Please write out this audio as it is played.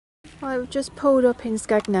I just pulled up in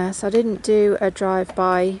Skegness. I didn't do a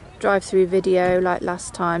drive-through video like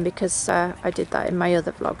last time because I did that in my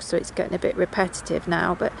other vlog, so it's getting a bit repetitive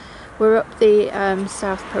now. But we're up the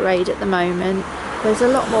South Parade at the moment. There's a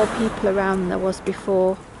lot more people around than there was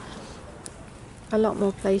before. A lot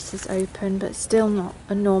more places open, but still not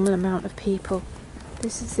a normal amount of people.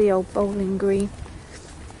 This is the old bowling green.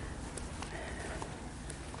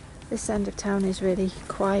 This end of town is really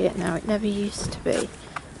quiet now. It never used to be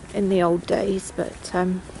in the old days, but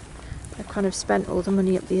I've kind of spent all the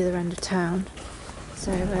money up the other end of town,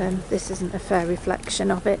 so this isn't a fair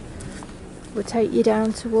reflection of it. We'll take you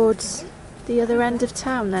down towards the other end of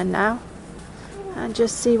town then now and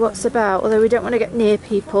just see what's about, although we don't want to get near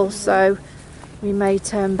people, so we may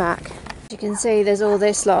turn back. As you can see, there's all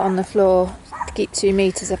this lot on the floor to keep 2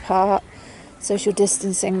 meters apart, social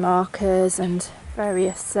distancing markers and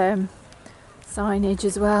various signage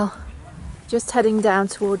as well. Just heading down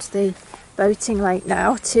towards the boating lake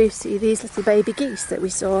now to see these little baby geese that we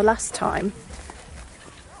saw last time.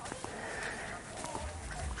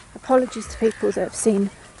 Apologies to people that have seen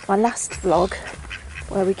my last vlog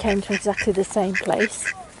where we came to exactly the same place.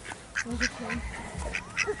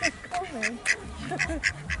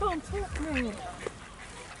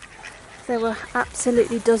 There were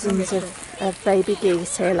absolutely dozens of baby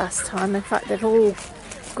geese here last time. In fact, they've all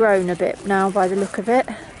grown a bit now by the look of it.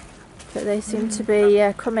 But they seem to be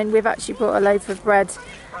coming. We've actually brought a loaf of bread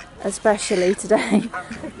especially today.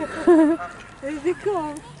 Here they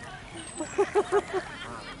come.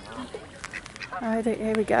 Oh,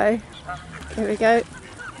 here we go. Here we go.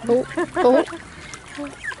 Oh, oh.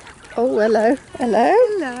 Oh, hello. Hello.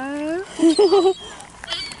 Hello.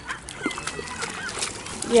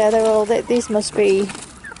 Yeah, they're all. These must be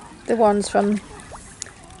the ones from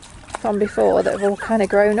before that have all kind of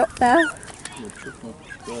grown up now.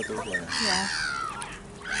 Yeah.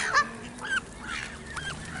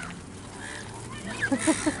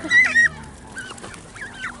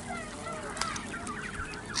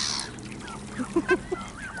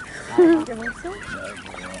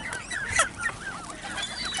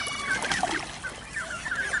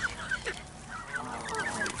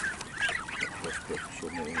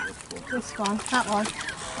 This one, that one.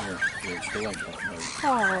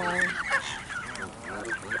 Oh,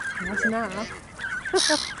 that's now.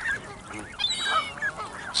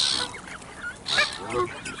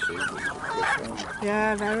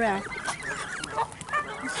 Yeah, very.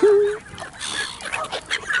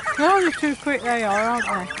 They're too quick they are, aren't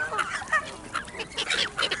they?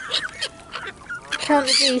 Can't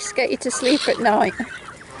the geese get you to sleep at night?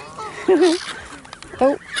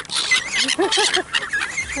 Oh.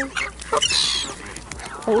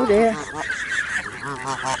 Oh dear.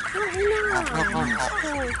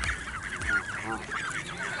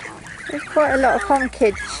 There's quite a lot of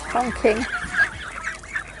honking.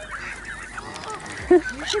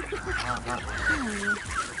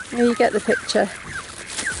 Yeah, you get the picture.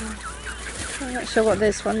 I'm not sure what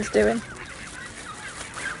this one's doing.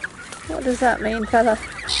 What does that mean, fella?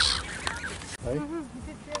 Hey?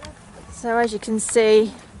 So as you can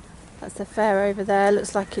see, that's the fair over there.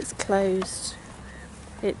 Looks like it's closed.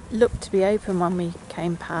 It looked to be open when we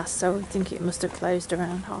came past, so I think it must have closed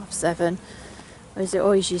around 7:30. Whereas it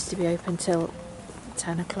always used to be open till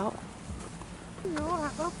 10 o'clock.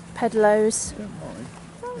 Pedlos,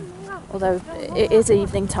 although it is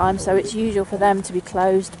evening time, so it's usual for them to be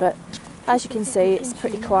closed, but as you can see, it's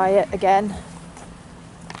pretty quiet again.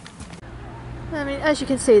 I mean, as you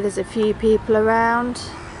can see, there's a few people around.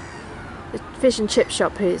 The fish and chip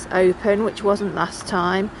shop is open, which wasn't last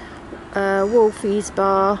time. Wolfie's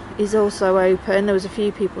bar is also open. There was a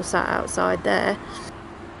few people sat outside there.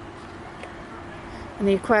 And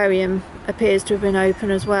the aquarium appears to have been open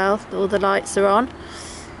as well. All the lights are on.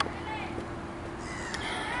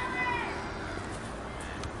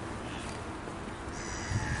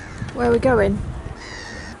 Where are we going?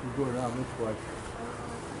 We're going around this way.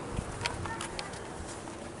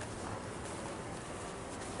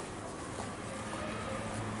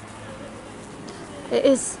 It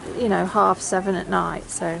is, you know, 7:30 at night,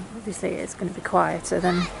 so obviously it's going to be quieter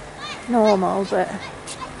than normal, but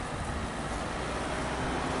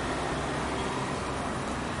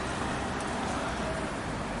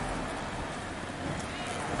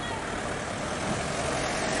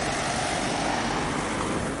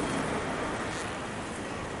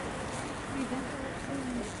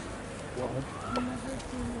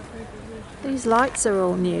these lights are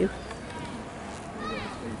all new.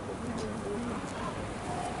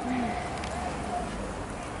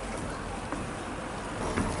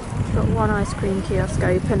 Got one ice cream kiosk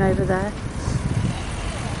open over there.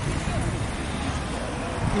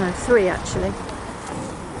 No, 3 actually.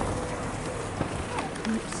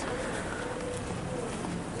 Oops.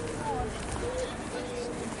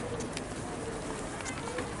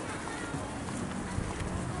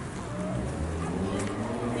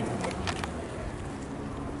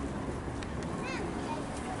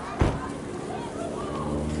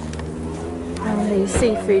 And the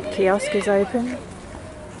seafood kiosk is open.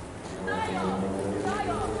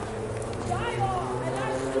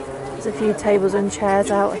 There's a few tables and chairs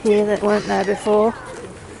out here that weren't there before.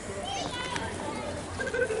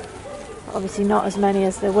 Obviously not as many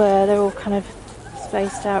as there were, they're all kind of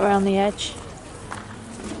spaced out around the edge.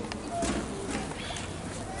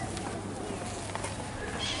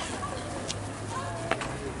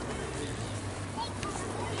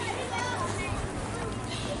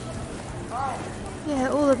 Yeah,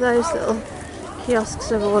 all of those little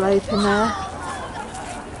kiosks are all open there.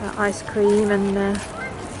 Ice cream and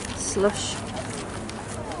slush.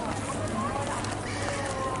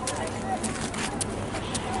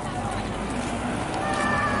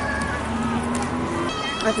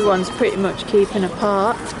 Everyone's pretty much keeping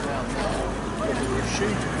apart.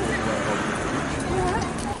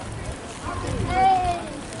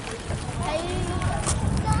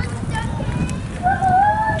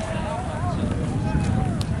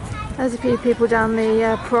 There's a few people down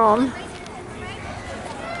the prom.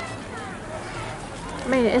 I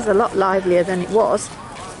mean, it is a lot livelier than it was.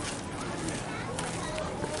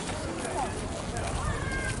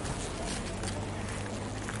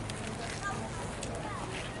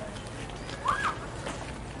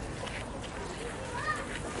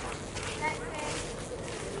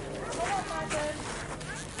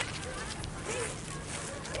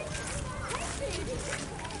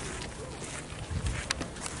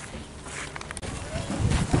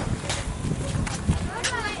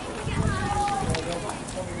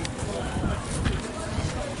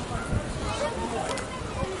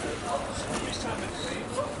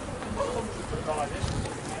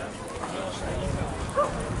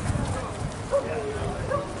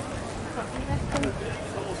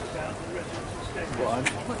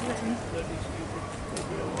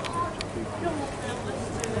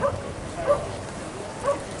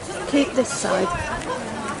 Keep this side.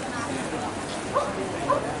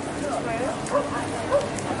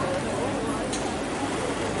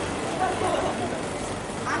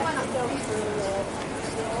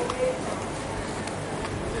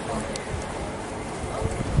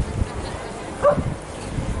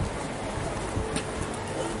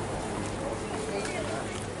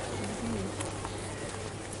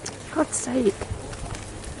 God's sake.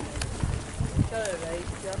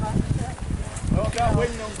 Oh, that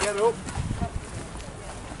wind don't get up.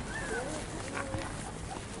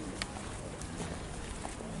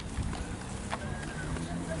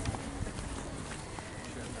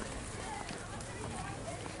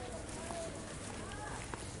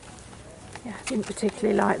 Yeah, I didn't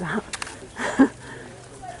particularly like that.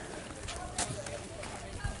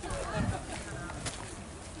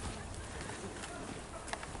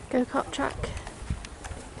 Go-kart track.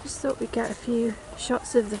 Just thought we'd get a few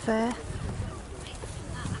shots of the fair.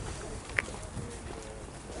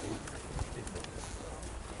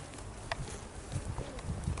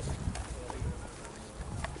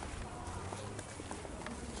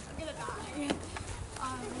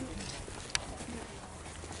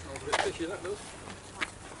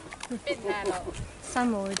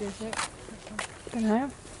 Samoyed, is it? Don't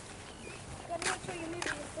know.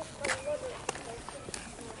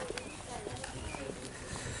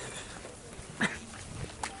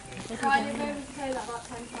 Right, you'll be able to say that about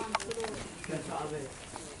 10 times today.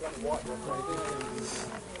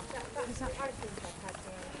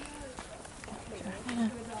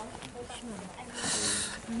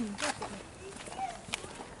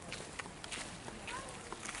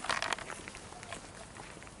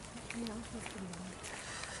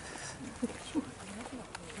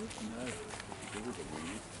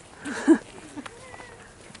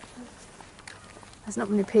 There's not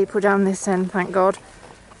many people down this end, thank God.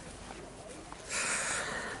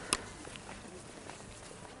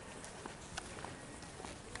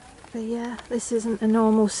 But yeah, this isn't a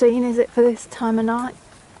normal scene, is it, for this time of night?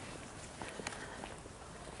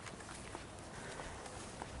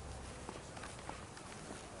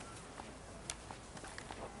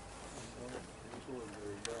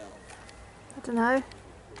 I don't know.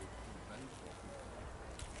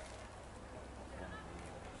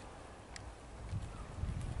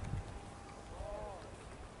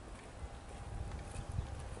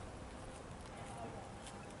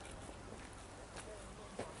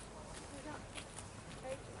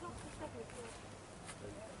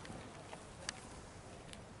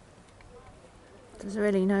 There's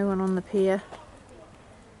really no one on the pier.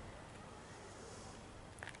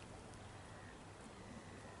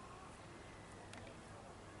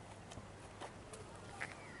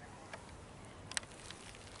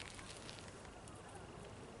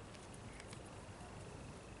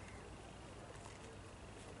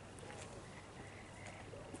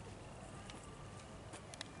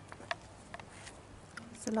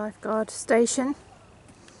 It's the lifeguard station.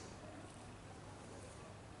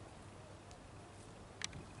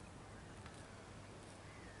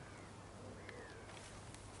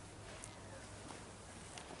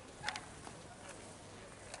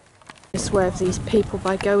 Swerve these people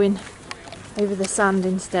by going over the sand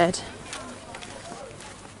instead.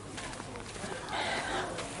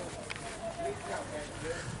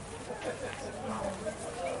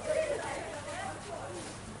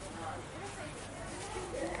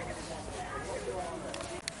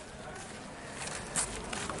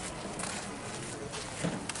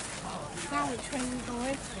 Now which way are you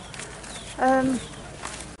going?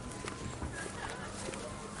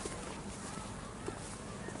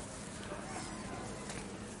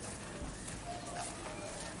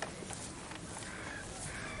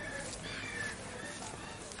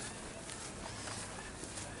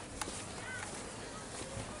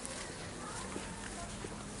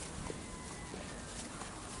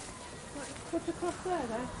 Cut across there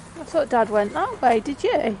then? I thought Dad went that way, did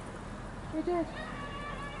you? We did.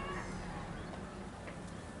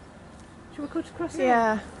 Shall we cut across there?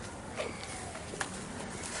 Yeah.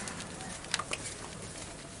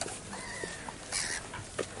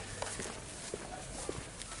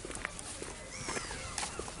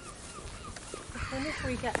 And if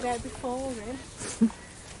we get there before him.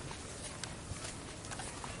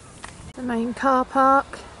 The main car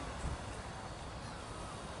park.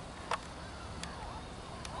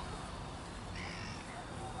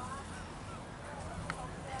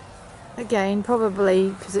 Again, probably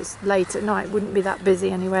because it's late at night, wouldn't be that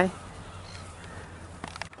busy anyway.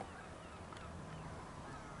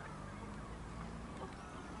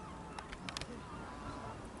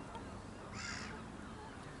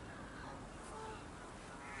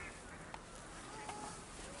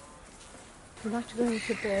 We'll have to go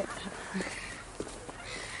into bit.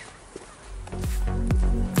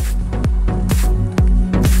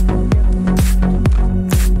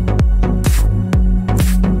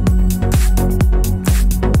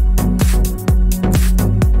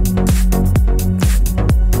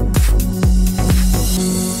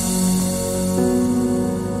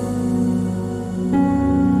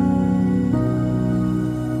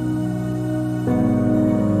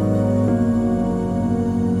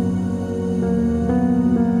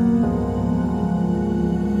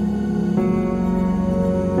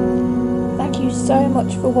 So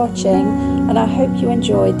much for watching, and I hope you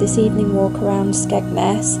enjoyed this evening walk around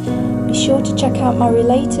Skegness. Be sure to check out my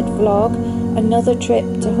related vlog, another trip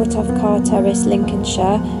to Huttoff Car Terrace,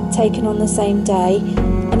 Lincolnshire, taken on the same day.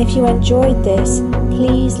 And if you enjoyed this,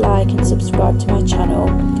 please like and subscribe to my channel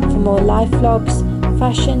for more life vlogs,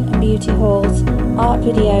 fashion and beauty hauls, art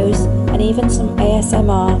videos and even some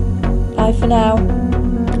ASMR. Bye for now.